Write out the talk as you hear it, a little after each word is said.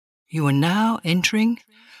You are now entering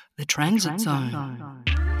the transit zone.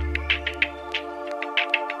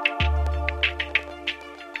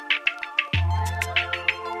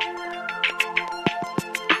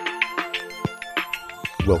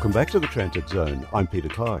 Welcome back to the Transit Zone. I'm Peter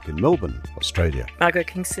Clark in Melbourne, Australia. Margot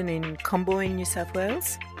Kingston in Comboyne, New South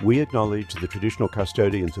Wales. We acknowledge the traditional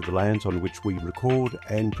custodians of the lands on which we record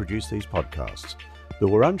and produce these podcasts, the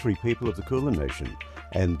Wurundjeri people of the Kulin Nation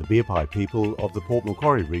and the Birpai people of the Port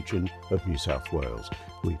Macquarie region of New South Wales.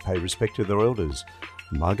 We pay respect to their elders.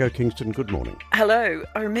 Margot Kingston, good morning. Hello.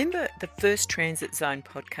 I remember the first Transit Zone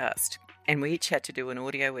podcast, and we each had to do an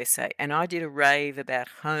audio essay, and I did a rave about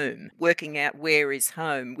home, working out where is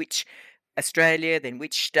home, which Australia, then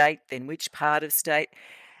which state, then which part of state.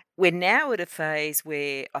 We're now at a phase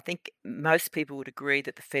where I think most people would agree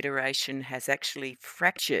that the Federation has actually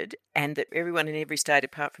fractured and that everyone in every state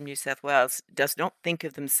apart from New South Wales does not think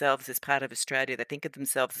of themselves as part of Australia. They think of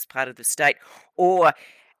themselves as part of the state. Or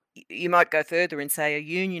you might go further and say a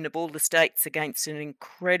union of all the states against an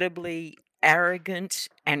incredibly arrogant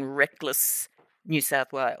and reckless New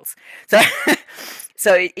South Wales.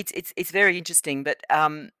 So it's very interesting, but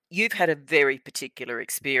you've had a very particular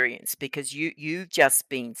experience because you've just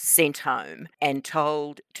been sent home and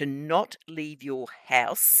told to not leave your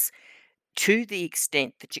house to the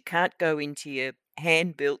extent that you can't go into your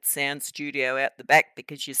hand-built sound studio out the back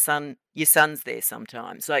because your son's there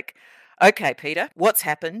sometimes. Like, okay, Peter, what's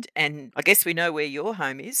happened? And I guess we know where your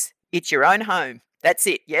home is. It's your own home. That's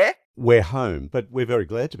it, yeah? We're home, but we're very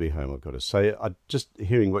glad to be home, I've got to say. Just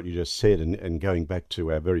hearing what you just said and going back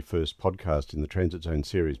to our very first podcast in the Transit Zone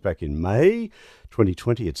series back in May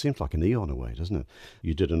 2020, it seems like an eon away, doesn't it?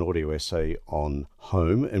 You did an audio essay on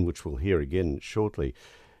home, and which we'll hear again shortly.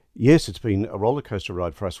 Yes, it's been a roller coaster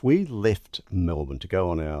ride for us. We left Melbourne to go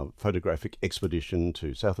on our photographic expedition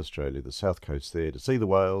to South Australia, the south coast there, to see the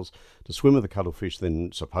whales, to swim with the cuttlefish,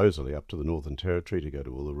 then supposedly up to the Northern Territory to go to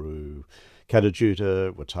Uluru,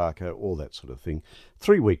 Katajuta, Wataka, all that sort of thing.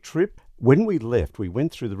 3-week trip. When we left, we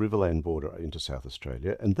went through the Riverland border into South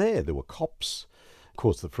Australia, and there were cops. Of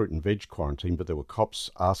course, the fruit and veg quarantine, but there were cops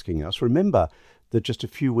asking us. Remember that just a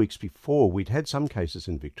few weeks before, we'd had some cases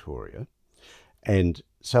in Victoria, and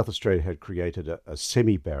South Australia had created a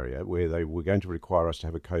semi-barrier where they were going to require us to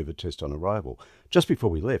have a COVID test on arrival. Just before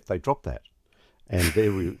we left, they dropped that. And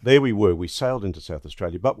there we were. We sailed into South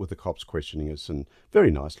Australia, but with the cops questioning us, and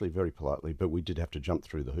very nicely, very politely, but we did have to jump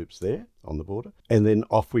through the hoops there on the border. And then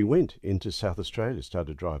off we went into South Australia,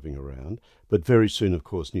 started driving around. But very soon, of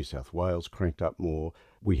course, New South Wales cranked up more.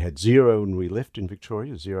 We had 0 when we left in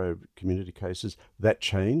Victoria, 0 community cases. That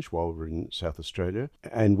changed while we were in South Australia.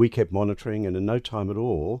 And we kept monitoring, and in no time at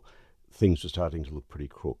all, things were starting to look pretty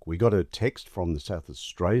crook. We got a text from the South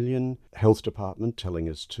Australian Health Department telling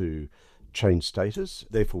us to change status.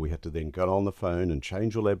 Therefore, we had to then go on the phone and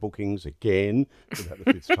change all our bookings again for about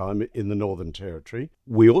the 5th time in the Northern Territory.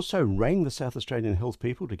 We also rang the South Australian health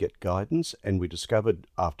people to get guidance, and we discovered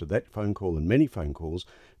after that phone call and many phone calls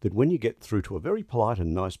that when you get through to a very polite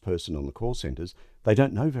and nice person on the call centres, they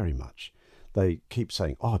don't know very much. They keep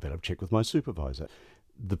saying, I better check with my supervisor.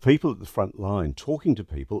 The people at the front line talking to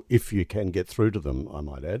people, if you can get through to them, I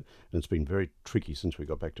might add, and it's been very tricky since we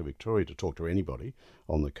got back to Victoria to talk to anybody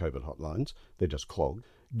on the COVID hotlines. They're just clogged.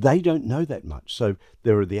 They don't know that much. So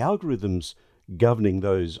there are the algorithms governing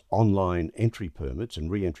those online entry permits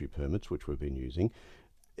and re-entry permits, which we've been using.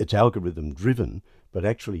 It's algorithm driven, but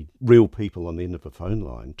actually real people on the end of a phone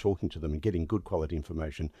line talking to them and getting good quality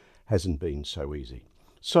information hasn't been so easy.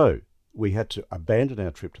 So we had to abandon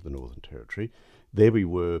our trip to the Northern Territory. There we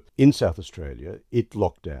were in South Australia. It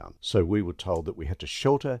locked down. So we were told that we had to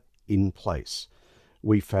shelter in place.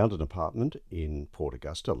 We found an apartment in Port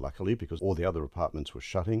Augusta, luckily, because all the other apartments were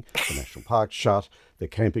shutting. The national park shut, the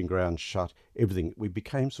camping ground shut, everything. We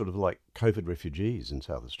became sort of like COVID refugees in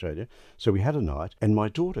South Australia. So we had a night, and my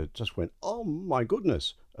daughter just went, oh my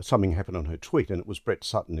goodness. Something happened on her tweet, and it was Brett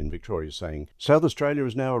Sutton in Victoria saying, South Australia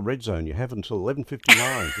is now a red zone. You have until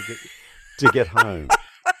 11:59 to get home.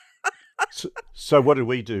 So what did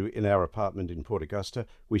we do in our apartment in Port Augusta?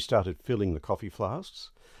 We started filling the coffee flasks,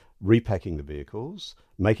 repacking the vehicles,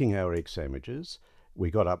 making our egg sandwiches. We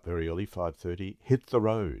got up very early, 5:30, hit the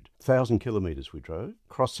road. 1,000 kilometres we drove,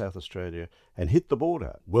 crossed South Australia and hit the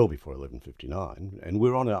border well before 11:59. And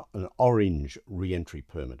we're on an orange re-entry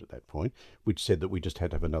permit at that point, which said that we just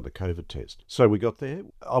had to have another COVID test. So we got there.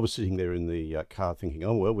 I was sitting there in the car thinking,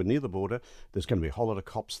 oh, well, we're near the border. There's going to be a whole lot of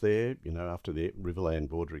cops there, after the Riverland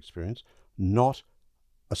border experience. Not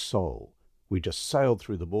a soul. We just sailed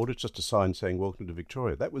through the border. It's just a sign saying, welcome to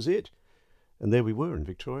Victoria. That was it. And there we were in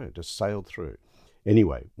Victoria, just sailed through.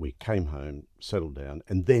 Anyway, we came home, settled down,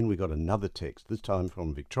 and then we got another text, this time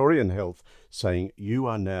from Victorian Health, saying you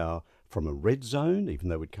are now from a red zone, even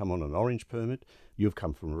though we'd come on an orange permit. You've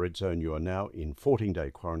come from a red zone. You are now in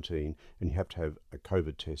 14-day quarantine, and you have to have a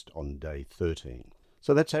COVID test on day 13.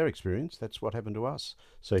 So that's our experience. That's what happened to us.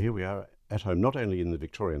 So here we are at home, not only in the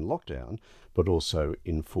Victorian lockdown, but also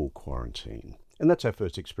in full quarantine. And that's our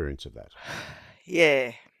first experience of that.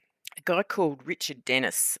 Yeah. A guy called Richard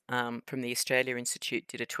Dennis from the Australia Institute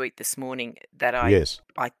did a tweet this morning that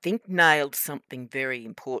I think nailed something very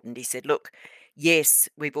important. He said, look, yes,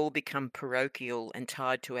 we've all become parochial and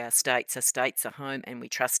tied to our states. Our states are home and we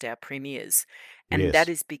trust our premiers. And that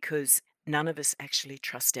is because none of us actually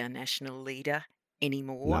trust our national leader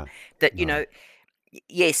anymore.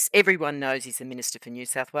 Yes, everyone knows he's the Minister for New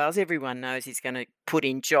South Wales. Everyone knows he's going to put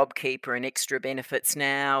in JobKeeper and extra benefits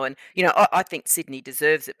now. And, I think Sydney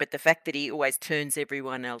deserves it. But the fact that he always turns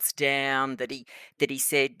everyone else down, that he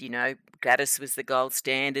said, Gladys was the gold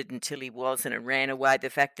standard until he wasn't and ran away. The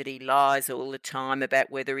fact that he lies all the time about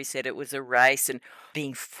whether he said it was a race and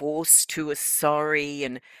being forced to a sorry.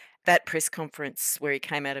 And that press conference where he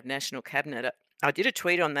came out of National Cabinet, I did a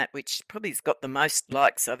tweet on that, which probably has got the most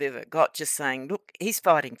likes I've ever got, just saying, look, he's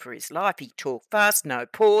fighting for his life. He talked fast, no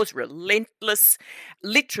pause, relentless,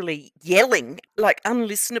 literally yelling, like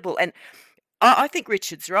unlistenable. And I think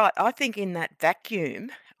Richard's right. I think in that vacuum,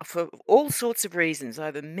 for all sorts of reasons,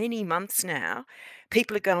 over many months now,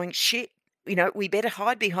 people are going, shit, we better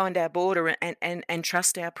hide behind our border and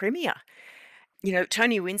trust our premier.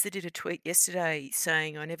 Tony Windsor did a tweet yesterday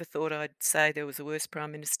saying, I never thought I'd say there was a worse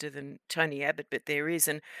Prime Minister than Tony Abbott, but there is.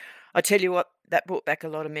 And I tell you what, that brought back a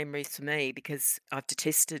lot of memories for me because I've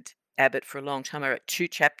detested Abbott for a long time. I wrote 2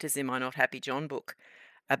 chapters in my Not Happy John book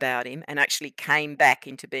about him and actually came back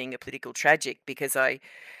into being a political tragic because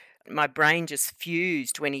my brain just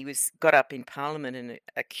fused when he got up in Parliament and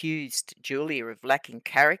accused Julia of lacking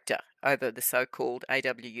character over the so-called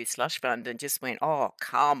AWU slush fund and just went, oh,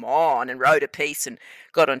 come on, and wrote a piece and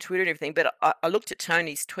got on Twitter and everything. But I looked at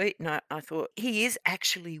Tony's tweet and I thought, he is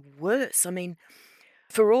actually worse. I mean,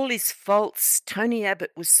 for all his faults, Tony Abbott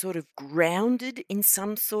was sort of grounded in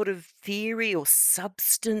some sort of theory or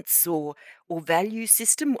substance or value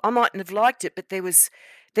system. I mightn't have liked it, but there was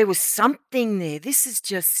something there. This is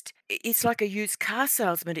just, it's like a used car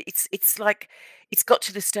salesman. It's like, it's got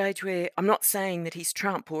to the stage where I'm not saying that he's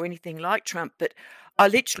Trump or anything like Trump, but I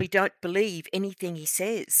literally don't believe anything he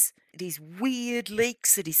says. These weird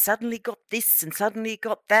leaks that he suddenly got this and suddenly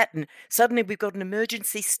got that and suddenly we've got an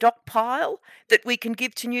emergency stockpile that we can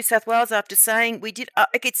give to New South Wales after saying we did.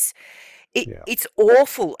 It's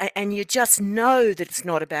awful, and you just know that it's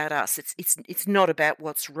not about us. It's not about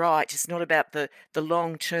what's right. It's not about the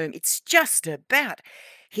long term. It's just about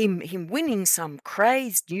him winning some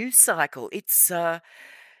crazed news cycle. It's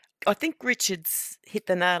I think Richard's hit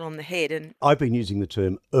the nail on the head. And I've been using the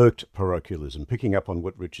term irked parochialism, picking up on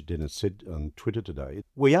what Richard Dennis said on Twitter today.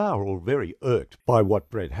 We are all very irked by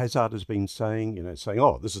what Brett Hazzard has been saying, saying,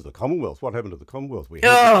 oh, this is the Commonwealth. What happened to the Commonwealth? We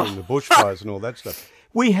had the bushfires and all that stuff.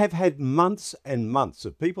 We have had months and months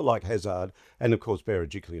of people like Hazzard and, of course,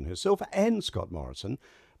 Berejiklian herself and Scott Morrison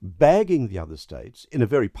bagging the other states in a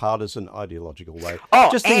very partisan, ideological way.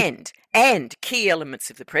 Oh, and key elements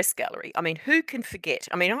of the press gallery. I mean, who can forget?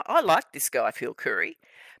 I mean, I like this guy, Phil Curry,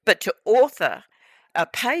 but to author a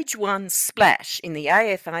page 1 splash in the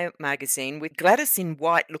AFA magazine with Gladys in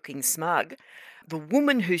white looking smug, the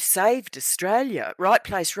woman who saved Australia, right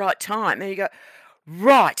place, right time, and you go,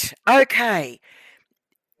 right, okay.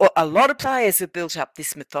 Well, a lot of players have built up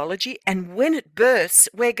this mythology, and when it bursts,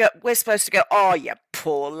 we're supposed to go, oh, you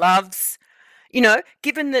poor loves.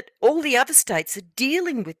 Given that all the other states are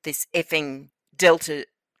dealing with this effing Delta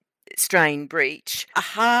strain breach, a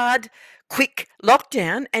hard, quick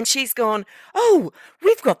lockdown, and she's gone, oh,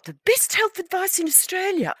 we've got the best health advice in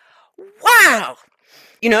Australia. Wow!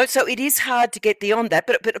 So it is hard to get beyond that,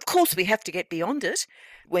 but of course we have to get beyond it.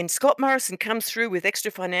 When Scott Morrison comes through with extra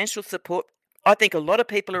financial support, I think a lot of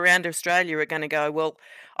people around Australia are going to go, well,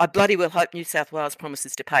 I bloody well hope New South Wales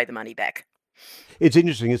promises to pay the money back. It's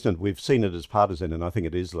interesting, isn't it? We've seen it as partisan, and I think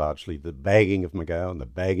it is largely the bagging of McGowan, the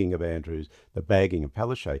bagging of Andrews, the bagging of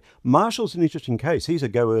Palaszczuk. Marshall's an interesting case. He's a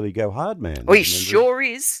go early, go hard man. Well, he sure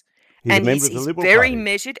is. He's very Party.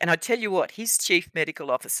 Measured. And I tell you what, his chief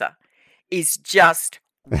medical officer is just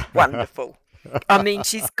wonderful. I mean,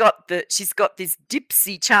 she's got this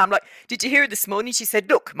Dipsy charm. Like, did you hear her this morning? She said,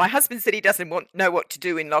 "Look, my husband said he doesn't know what to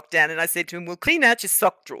do in lockdown," and I said to him, "Well, clean out your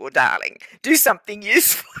sock drawer, darling. Do something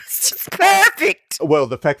useful." It's just perfect. Well,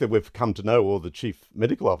 the fact that we've come to know all the chief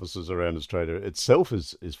medical officers around Australia itself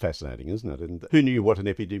is fascinating, isn't it? And who knew what an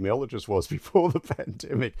epidemiologist was before the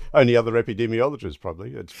pandemic? Only other epidemiologists,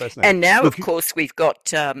 probably. It's fascinating. And now, of course, we've got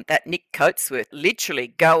that Nick Coatsworth literally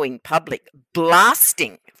going public,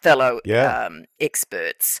 blasting fellow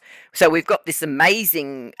experts. So we've got this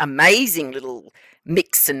amazing little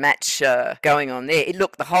mix and match going on there.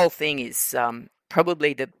 Look, the whole thing is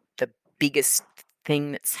probably the biggest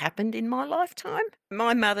thing that's happened in my lifetime.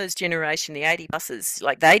 My mother's generation, the 80 pluses,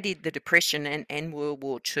 like they did the Depression and World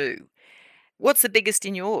War II. What's the biggest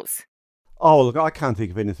in yours? Oh, look, I can't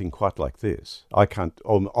think of anything quite like this. I can't,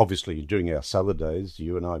 obviously, during our salad days,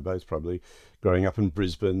 you and I both probably, growing up in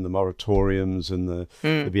Brisbane, the moratoriums and the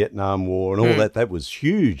Vietnam War and all that was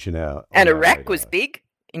huge in our... And Iraq was big,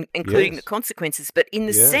 including the consequences, but in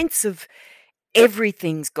the sense of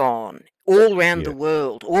everything's gone, all around the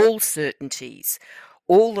world, all certainties,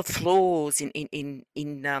 all the flaws in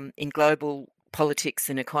global politics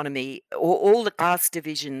and economy, all the class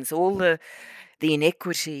divisions, all the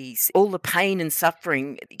inequities, all the pain and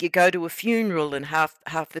suffering. You go to a funeral and half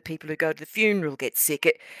the people who go to the funeral get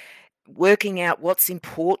sick. Working out what's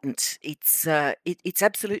important, it's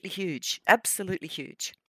absolutely huge, absolutely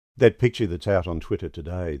huge. That picture that's out on Twitter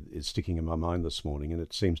today is sticking in my mind this morning, and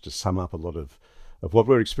it seems to sum up a lot of what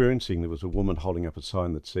we're experiencing. There was a woman holding up a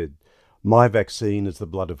sign that said, "My vaccine is the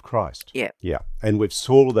blood of Christ." Yeah. And we've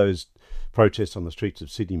saw those protests on the streets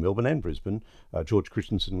of Sydney, Melbourne and Brisbane. George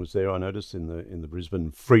Christensen was there, I noticed, in the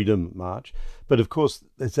Brisbane Freedom March. But of course,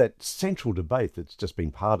 there's that central debate that's just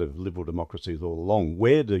been part of liberal democracies all along.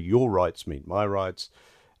 Where do your rights meet my rights?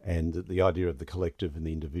 And the idea of the collective and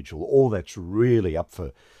the individual, all that's really up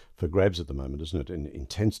for grabs at the moment, isn't it? An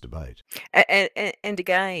intense debate. And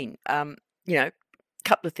again,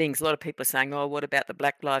 couple of things. A lot of people are saying, "Oh, what about the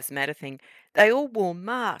Black Lives Matter thing?" They all wore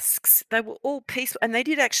masks. They were all peaceful, and they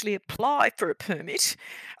did actually apply for a permit.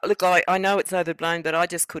 Look, I know it's overblown, but I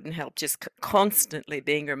just couldn't help just constantly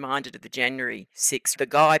being reminded of the January 6th, the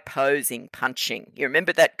guy posing, punching. You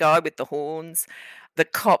remember that guy with the horns? The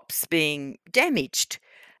cops being damaged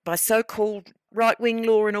by so-called right-wing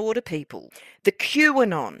law and order people. The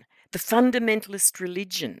QAnon, the fundamentalist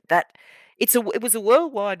religion, it was a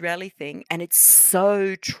worldwide rally thing, and it's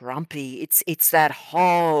so Trumpy. It's that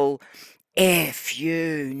whole F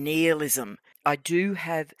you nihilism. I do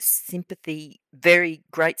have sympathy, very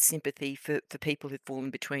great sympathy for people who've fallen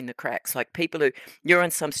between the cracks, like people who, you're on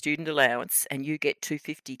some student allowance and you get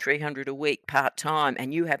 $250, $300 a week part-time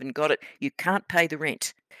and you haven't got it. You can't pay the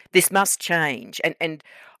rent. This must change. And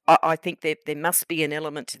I think there must be an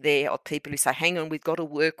element there of people who say, "Hang on, we've got to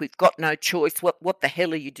work, we've got no choice. What the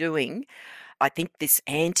hell are you doing?" I think this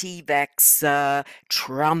anti-vaxxer,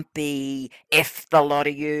 Trumpy, F the lot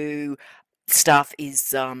of you stuff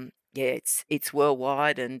is, it's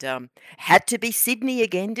worldwide, and had to be Sydney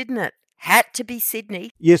again, didn't it? Had to be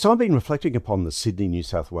Sydney. Yes, I've been reflecting upon the Sydney, New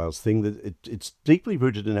South Wales thing. That it's deeply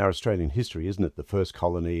rooted in our Australian history, isn't it? The first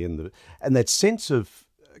colony and that sense of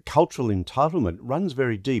cultural entitlement runs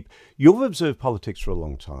very deep. You've observed politics for a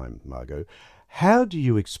long time, Margot. How do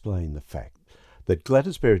you explain the fact that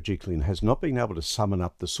Gladys Berejiklian has not been able to summon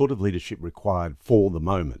up the sort of leadership required for the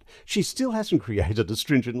moment? She still hasn't created a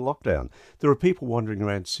stringent lockdown. There are people wandering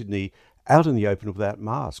around Sydney out in the open without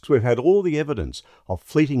masks. We've had all the evidence of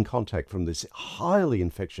fleeting contact from this highly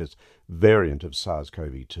infectious variant of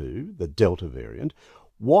SARS-CoV-2, the Delta variant.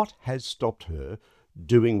 What has stopped her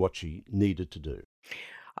doing what she needed to do?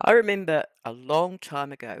 I remember a long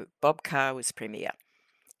time ago, Bob Carr was Premier,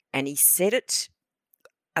 and he said it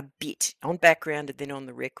a bit on background and then on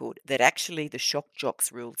the record that actually the shock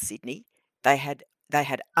jocks ruled Sydney. They had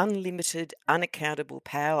unlimited, unaccountable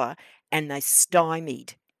power, and they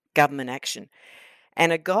stymied government action.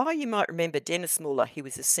 And a guy you might remember, Dennis Muller, he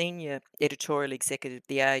was a senior editorial executive at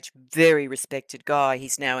The Age, very respected guy.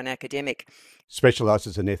 He's now an academic.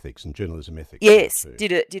 Specialises in ethics and journalism ethics. Yes,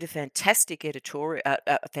 did a fantastic editorial,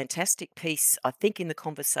 a fantastic piece, I think, in The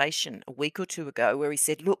Conversation a week or two ago, where he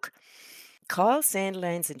said, look, Kyle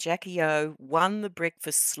Sandilands and Jackie O won the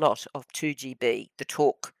breakfast slot of 2GB, the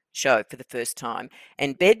talk show, for the first time.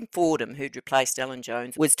 And Ben Fordham, who'd replaced Alan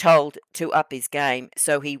Jones, was told to up his game.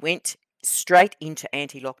 So he went straight into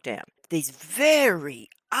anti-lockdown. These very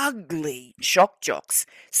ugly shock jocks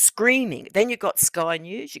screaming. Then you got Sky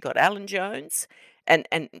News, you got Alan Jones and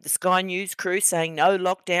the Sky News crew saying no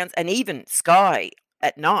lockdowns, and even Sky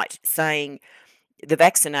at night saying the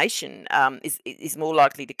vaccination is more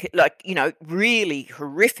likely to, like, really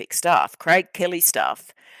horrific stuff, Craig Kelly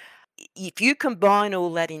stuff. If you combine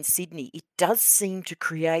all that in Sydney, it does seem to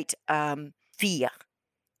create fear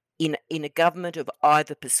in a government of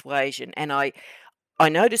either persuasion. And I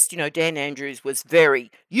noticed, Dan Andrews was very,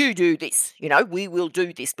 you do this, we will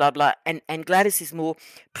do this, blah, blah. And Gladys is more,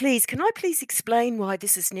 please, can I please explain why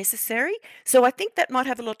this is necessary? So I think that might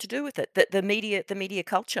have a lot to do with it, the media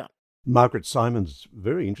culture. Margaret Simon's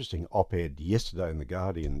very interesting op-ed yesterday in The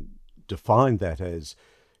Guardian defined that as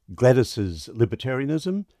Gladys's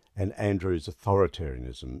libertarianism and Andrew's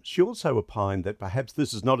authoritarianism. She also opined that perhaps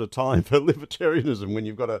this is not a time for libertarianism when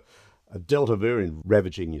you've got a Delta variant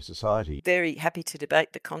ravaging your society. Very happy to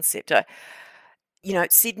debate the concept.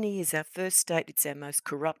 Sydney is our first state. It's our most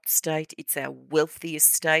corrupt state. It's our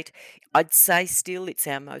wealthiest state. I'd say still it's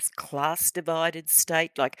our most class-divided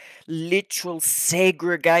state, like literal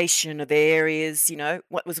segregation of areas.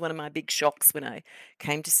 What was one of my big shocks when I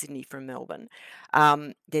came to Sydney from Melbourne?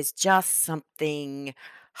 There's just something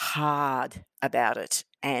hard about it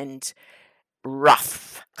and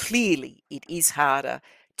rough. Clearly, it is harder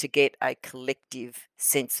to get a collective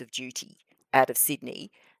sense of duty out of Sydney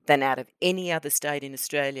than out of any other state in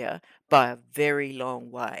Australia by a very long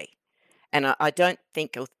way. And I don't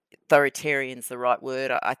think authoritarian's the right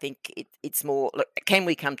word. I think it's more, look,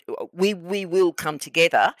 we will come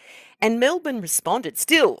together. And Melbourne responded.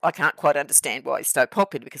 Still, I can't quite understand why he's so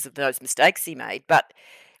popular because of those mistakes he made, but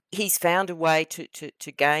he's found a way to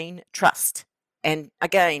gain trust. And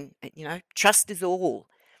again, trust is all.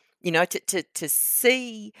 To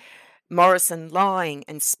see Morrison lying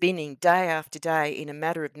and spinning day after day in a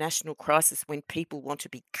matter of national crisis when people want to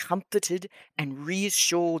be comforted and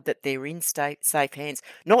reassured that they're in safe hands,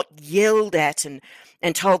 not yelled at and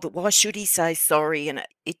told that why should he say sorry. And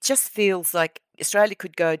it just feels like Australia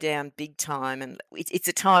could go down big time, and it's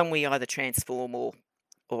a time we either transform or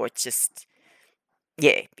it's just,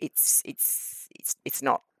 it's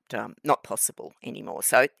not possible anymore.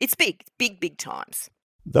 So it's big times.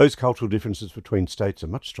 Those cultural differences between states are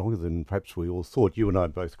much stronger than perhaps we all thought. You and I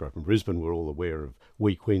both grew up in Brisbane. We're all aware of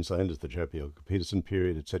We Queenslanders, the Joh Bjelke-Petersen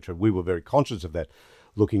period, etc. We were very conscious of that,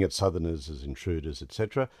 looking at Southerners as intruders,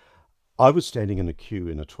 etc. I was standing in a queue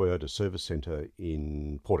in a Toyota service centre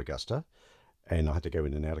in Port Augusta, and I had to go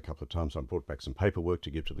in and out a couple of times. I brought back some paperwork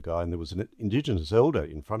to give to the guy, and there was an Indigenous elder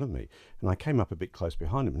in front of me. And I came up a bit close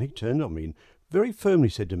behind him, and he turned on me and very firmly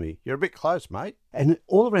said to me, "You're a bit close, mate." And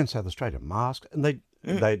all around South Australia, masked, and they'd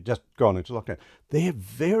just gone into lockdown. They're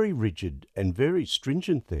very rigid and very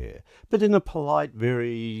stringent there, but in a polite,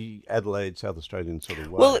 very Adelaide, South Australian sort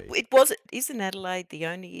of way. Well, isn't Adelaide the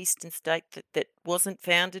only eastern state that wasn't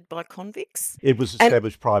founded by convicts? It was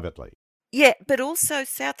established privately. Yeah, but also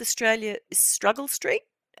South Australia is struggle street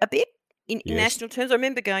a bit in Yes. national terms. I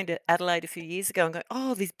remember going to Adelaide a few years ago and going,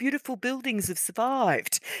 oh, these beautiful buildings have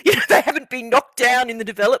survived. They haven't been knocked down in the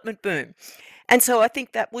development boom. And so I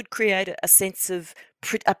think that would create a sense of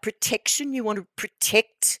a protection. You want to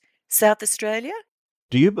protect South Australia.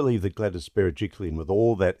 Do you believe that Gladys Berejiklian, with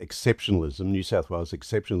all that exceptionalism, New South Wales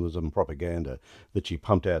exceptionalism propaganda that she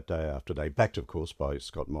pumped out day after day, backed, of course, by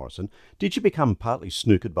Scott Morrison, did she become partly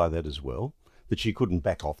snookered by that as well? That she couldn't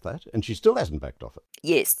back off that? And she still hasn't backed off it.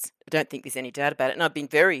 Yes, I don't think there's any doubt about it. And I've been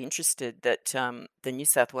very interested that the New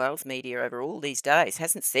South Wales media over all these days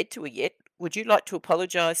hasn't said to her yet, would you like to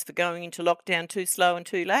apologise for going into lockdown too slow and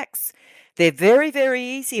too lax? They're very, very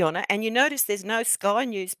easy on it. And you notice there's no Sky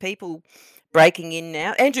News people breaking in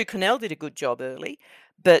now. Andrew Connell did a good job early.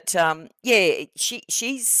 But,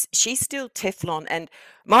 she's still Teflon. And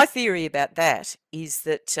my theory about that is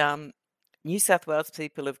that New South Wales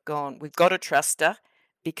people have gone, we've got to trust her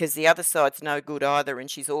because the other side's no good either, and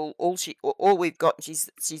she's all we've got, and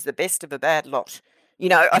she's the best of a bad lot.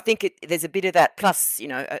 I think there's a bit of that. Plus,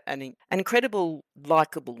 an incredible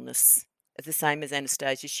likeableness, the same as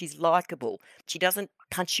Anastasia. She's likeable. She doesn't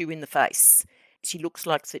punch you in the face. She looks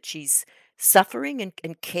like that she's suffering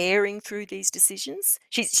and caring through these decisions.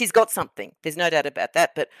 She's got something. There's no doubt about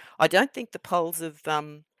that. But I don't think the polls have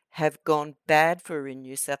gone bad for her in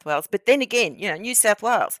New South Wales. But then again, New South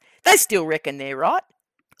Wales, they still reckon they're right.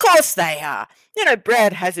 Of course they are.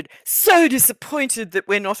 Brad Hazzard, so disappointed that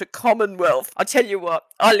we're not a Commonwealth. I tell you what,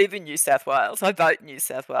 I live in New South Wales. I vote in New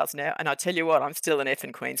South Wales now. And I tell you what, I'm still an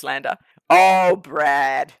effing Queenslander. Oh,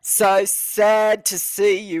 Brad, so sad to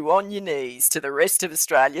see you on your knees to the rest of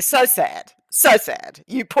Australia. So sad. So sad.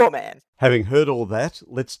 You poor man. Having heard all that,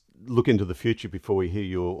 let's look into the future before we hear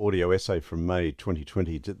your audio essay from May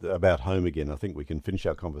 2020 about home again. I think we can finish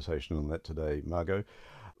our conversation on that today, Margot.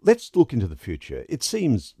 Let's look into the future. It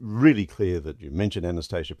seems really clear that you mentioned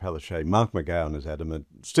Anastasia Palaszczuk, Mark McGowan is adamant,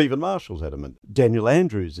 Stephen Marshall's adamant, Daniel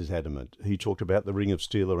Andrews is adamant. He talked about the Ring of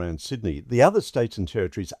Steel around Sydney. The other states and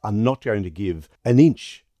territories are not going to give an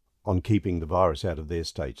inch on keeping the virus out of their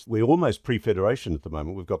states. We're almost pre-federation at the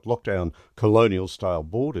moment. We've got lockdown colonial-style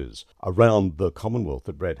borders around the Commonwealth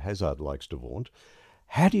that Brad Hazzard likes to vaunt.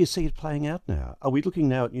 How do you see it playing out now? Are we looking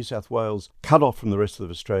now at New South Wales cut off from the rest of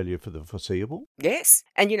Australia for the foreseeable? Yes.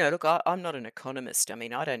 And, look, I'm not an economist. I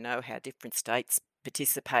mean, I don't know how different states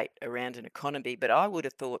participate around an economy, but I would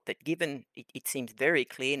have thought that given it seems very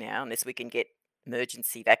clear now, unless we can get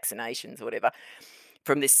emergency vaccinations or whatever,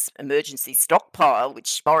 from this emergency stockpile,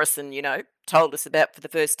 which Morrison, told us about for the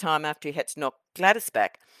first time after he had to knock Gladys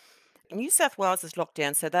back. New South Wales is locked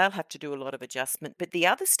down, so they'll have to do a lot of adjustment, but the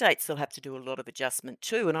other states will have to do a lot of adjustment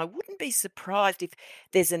too. And I wouldn't be surprised if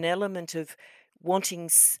there's an element of wanting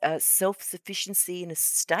self-sufficiency in a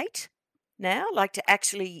state now, like to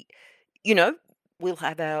actually, we'll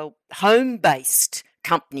have our home-based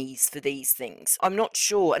companies for these things. I'm not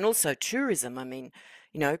sure. And also tourism. I mean,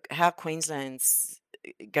 how Queensland's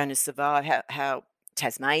going to survive, how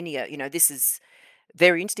Tasmania, this is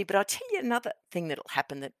very interesting. But I'll tell you another thing that'll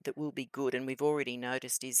happen that will be good, and we've already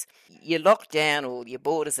noticed, is you're locked down or your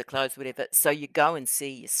borders are closed, whatever, so you go and see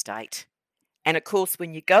your state. And of course,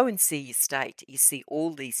 when you go and see your state, you see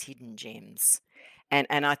all these hidden gems.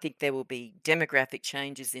 And I think there will be demographic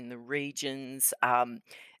changes in the regions.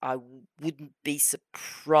 I wouldn't be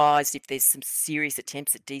surprised if there's some serious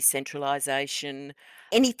attempts at decentralisation.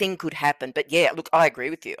 Anything could happen. But yeah, look, I agree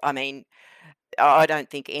with you. I mean, I don't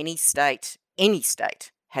think any state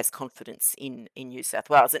has confidence in New South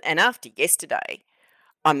Wales. And after yesterday,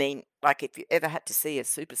 I mean, like if you ever had to see a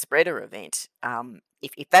super spreader event,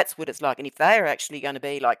 if that's what it's like, and if they are actually going to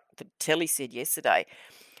be like the telly said yesterday,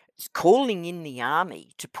 calling in the army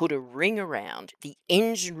to put a ring around the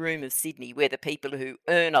engine room of Sydney, where the people who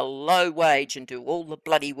earn a low wage and do all the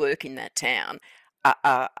bloody work in that town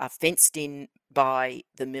are fenced in by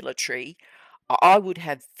the military, I would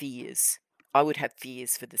have fears. I would have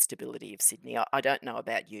fears for the stability of Sydney. I don't know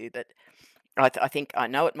about you, but I think I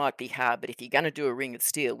know it might be hard, but if you're going to do a ring of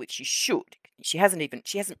steel, which you should, she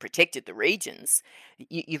hasn't protected the regions.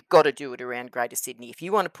 You've got to do it around Greater Sydney. If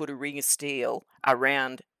you want to put a ring of steel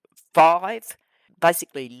around 5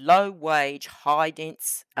 basically low wage, high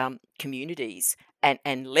dense communities,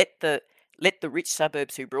 and let the rich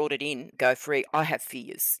suburbs who brought it in go free, I have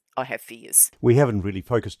fears. We haven't really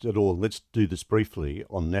focused at all. Let's do this briefly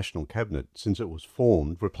on National Cabinet. Since it was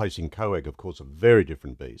formed, replacing COAG, of course, a very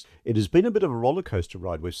different beast. It has been a bit of a rollercoaster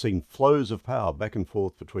ride. We've seen flows of power back and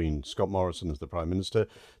forth between Scott Morrison as the Prime Minister,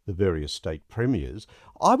 the various state premiers.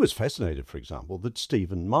 I was fascinated, for example, that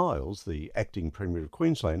Stephen Miles, the acting Premier of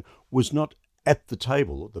Queensland, was not at the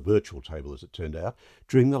table, the virtual table as it turned out,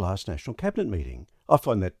 during the last National Cabinet meeting. I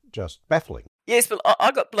find that just baffling. Yes, well,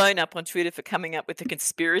 I got blown up on Twitter for coming up with a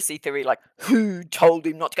conspiracy theory, like who told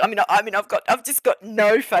him not to go. I mean, I've just got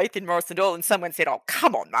no faith in Morrison at all. And someone said, "Oh,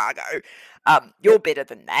 come on, Margot, you're better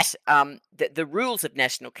than that." The rules of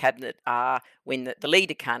National Cabinet are when the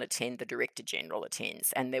leader can't attend, the Director General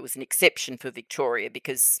attends, and there was an exception for Victoria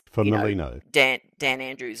because Dan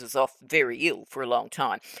Andrews was off very ill for a long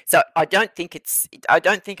time. So I don't think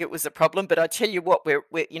it was a problem. But I tell you what,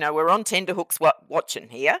 we're on tenterhooks watching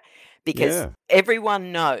here. Because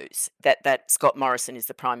everyone knows that Scott Morrison is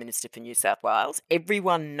the Prime Minister for New South Wales.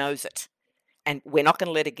 Everyone knows it. And we're not going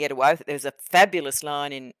to let it get away with it. There's a fabulous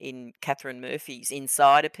line in Catherine Murphy's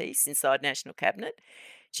Insider piece, Inside National Cabinet.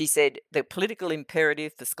 She said, the political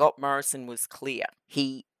imperative for Scott Morrison was clear.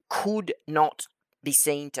 He could not be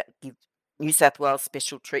seen to give New South Wales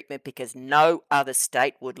special treatment because no other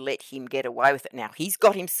state would let him get away with it. Now, he's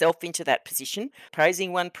got himself into that position,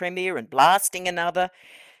 praising one Premier and blasting another.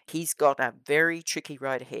 He's got a very tricky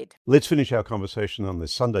road ahead. Let's finish our conversation on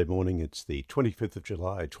this Sunday morning. It's the 25th of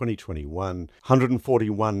July, 2021.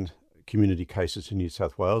 141 community cases in New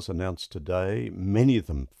South Wales announced today, many of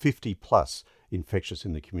them 50 plus infectious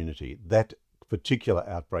in the community. That particular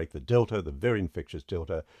outbreak, the Delta, the very infectious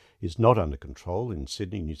Delta, is not under control in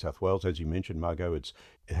Sydney, New South Wales. As you mentioned, Margot, it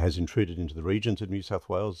has intruded into the regions of New South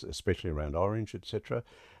Wales, especially around Orange, etc.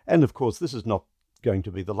 And of course, this is not going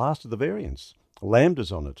to be the last of the variants.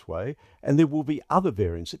 Lambda's on its way, and there will be other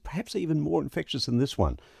variants, perhaps even more infectious than this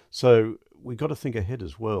one. So we've got to think ahead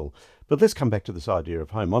as well. But let's come back to this idea of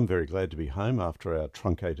home. I'm very glad to be home after our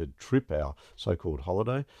truncated trip, our so-called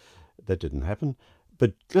holiday. That didn't happen.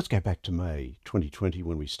 But let's go back to May 2020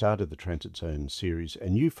 when we started the Transit Zone series,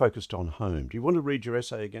 and you focused on home. Do you want to read your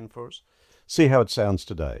essay again for us? See how it sounds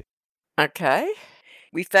today. Okay.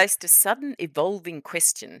 We faced a sudden evolving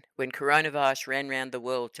question when coronavirus ran round the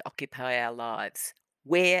world to occupy our lives.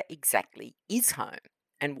 Where exactly is home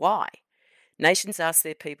and why? Nations asked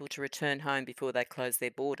their people to return home before they closed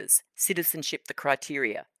their borders. Citizenship the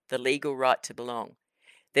criteria, the legal right to belong.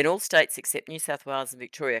 Then all states except New South Wales and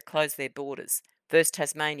Victoria closed their borders. First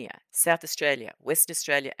Tasmania, South Australia, Western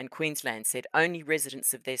Australia and Queensland said only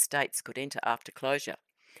residents of their states could enter after closure.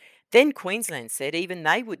 Then Queensland said even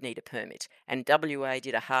they would need a permit, and WA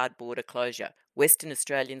did a hard border closure. Western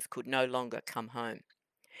Australians could no longer come home.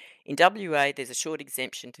 In WA, there's a short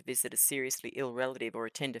exemption to visit a seriously ill relative or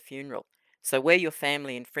attend a funeral. So where your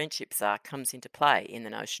family and friendships are comes into play in the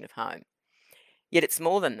notion of home. Yet it's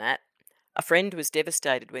more than that. A friend was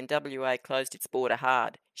devastated when WA closed its border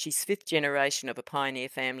hard. She's fifth generation of a pioneer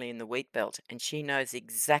family in the wheat belt, and she knows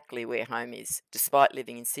exactly where home is, despite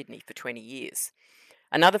living in Sydney for 20 years.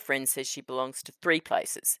 Another friend says she belongs to 3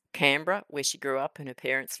 places: Canberra, where she grew up and her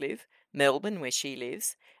parents live, Melbourne, where she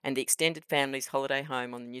lives, and the extended family's holiday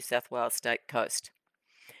home on the New South Wales state coast.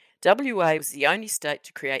 WA was the only state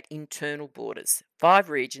to create internal borders, 5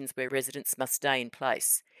 regions where residents must stay in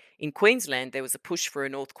place. In Queensland, there was a push for a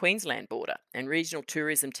North Queensland border, and regional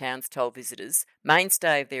tourism towns told visitors,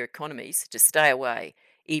 mainstay of their economies, to stay away,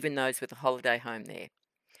 even those with a holiday home there.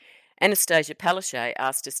 Anastasia Palaszczuk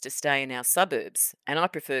asked us to stay in our suburbs, and I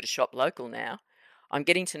prefer to shop local now. I'm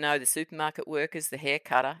getting to know the supermarket workers, the hair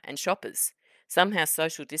cutter, and shoppers. Somehow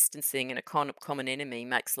social distancing and a common enemy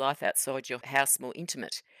makes life outside your house more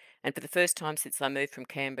intimate, and for the first time since I moved from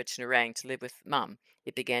Canberra to Nerang to live with Mum,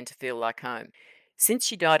 it began to feel like home. Since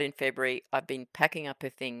she died in February, I've been packing up her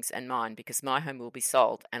things and mine because my home will be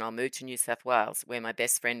sold and I'll move to New South Wales where my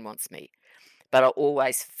best friend wants me. But I'll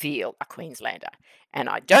always feel a Queenslander, and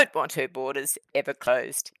I don't want her borders ever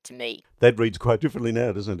closed to me. That reads quite differently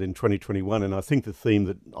now, doesn't it, in 2021? And I think the theme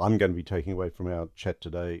that I'm going to be taking away from our chat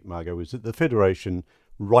today, Margot, is that the Federation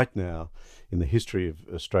right now in the history of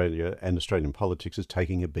Australia and Australian politics is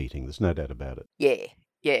taking a beating. There's no doubt about it. Yeah,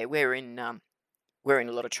 we're in a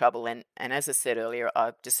lot of trouble, and as I said earlier,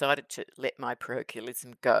 I've decided to let my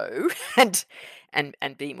parochialism go and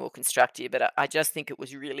be more constructive. But I just think it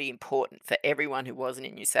was really important for everyone who wasn't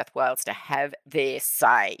in New South Wales to have their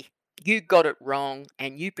say. You got it wrong,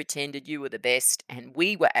 and you pretended you were the best, and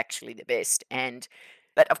we were actually the best.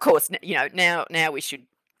 But of course, now we should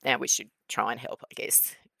try and help, I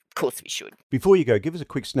guess. Of course we should. Before you go, give us a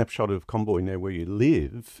quick snapshot of Comboy now, where you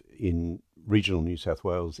live in regional New South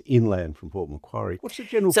Wales, inland from Port Macquarie. What's the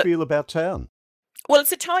general feel about town? Well,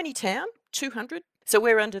 it's a tiny town, 200. So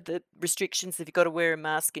we're under the restrictions that you've got to wear a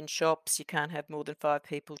mask in shops. You can't have more than 5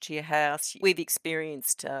 people to your house. We've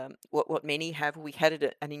experienced what many have. We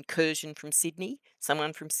had an incursion from Sydney.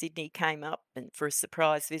 Someone from Sydney came up and for a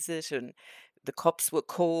surprise visit, and the cops were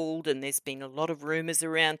called, and there's been a lot of rumours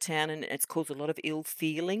around town, and it's caused a lot of ill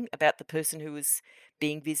feeling about the person who was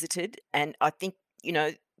being visited. And I think,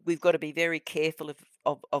 we've got to be very careful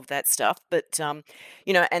of that stuff. But, and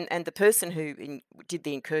the person who did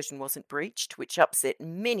the incursion wasn't breached, which upset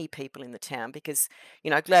many people in the town because,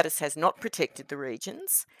 Gladys has not protected the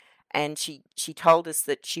regions. And she told us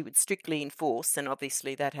that she would strictly enforce, and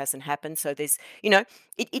obviously that hasn't happened. So there's,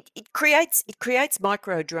 it creates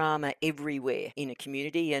micro drama everywhere in a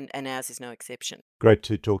community, and ours is no exception. Great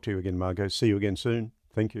to talk to you again, Margot. See you again soon.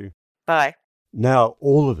 Thank you. Bye. Now,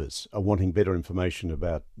 all of us are wanting better information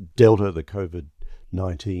about Delta, the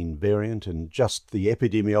COVID-19 variant, and just the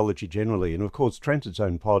epidemiology generally. And of course, Transit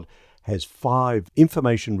Zone Pod has 5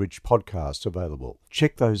 information-rich podcasts available.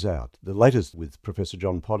 Check those out. The latest with Professor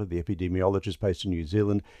John Potter, the epidemiologist based in New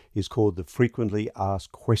Zealand, is called the Frequently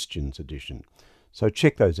Asked Questions edition. So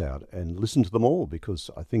check those out and listen to them all, because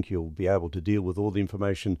I think you'll be able to deal with all the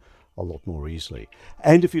information a lot more easily.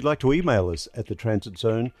 And if you'd like to email us at the Transit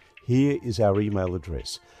Zone, here is our email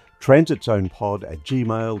address,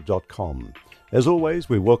 transitzonepod@gmail.com. As always,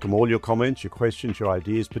 we welcome all your comments, your questions, your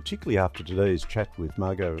ideas, particularly after today's chat with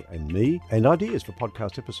Margot and me, and ideas for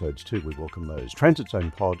podcast episodes too. We welcome those.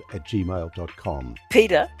 transitzonepod@gmail.com.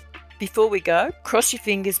 Peter, before we go, cross your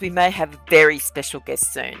fingers, we may have a very special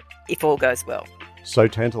guest soon, if all goes well. So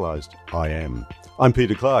tantalised I am. I'm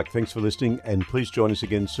Peter Clark. Thanks for listening, and please join us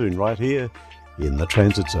again soon right here in the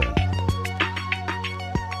Transit Zone.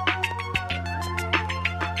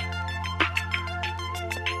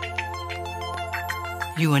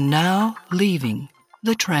 You are now leaving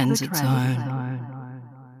the Transit Zone.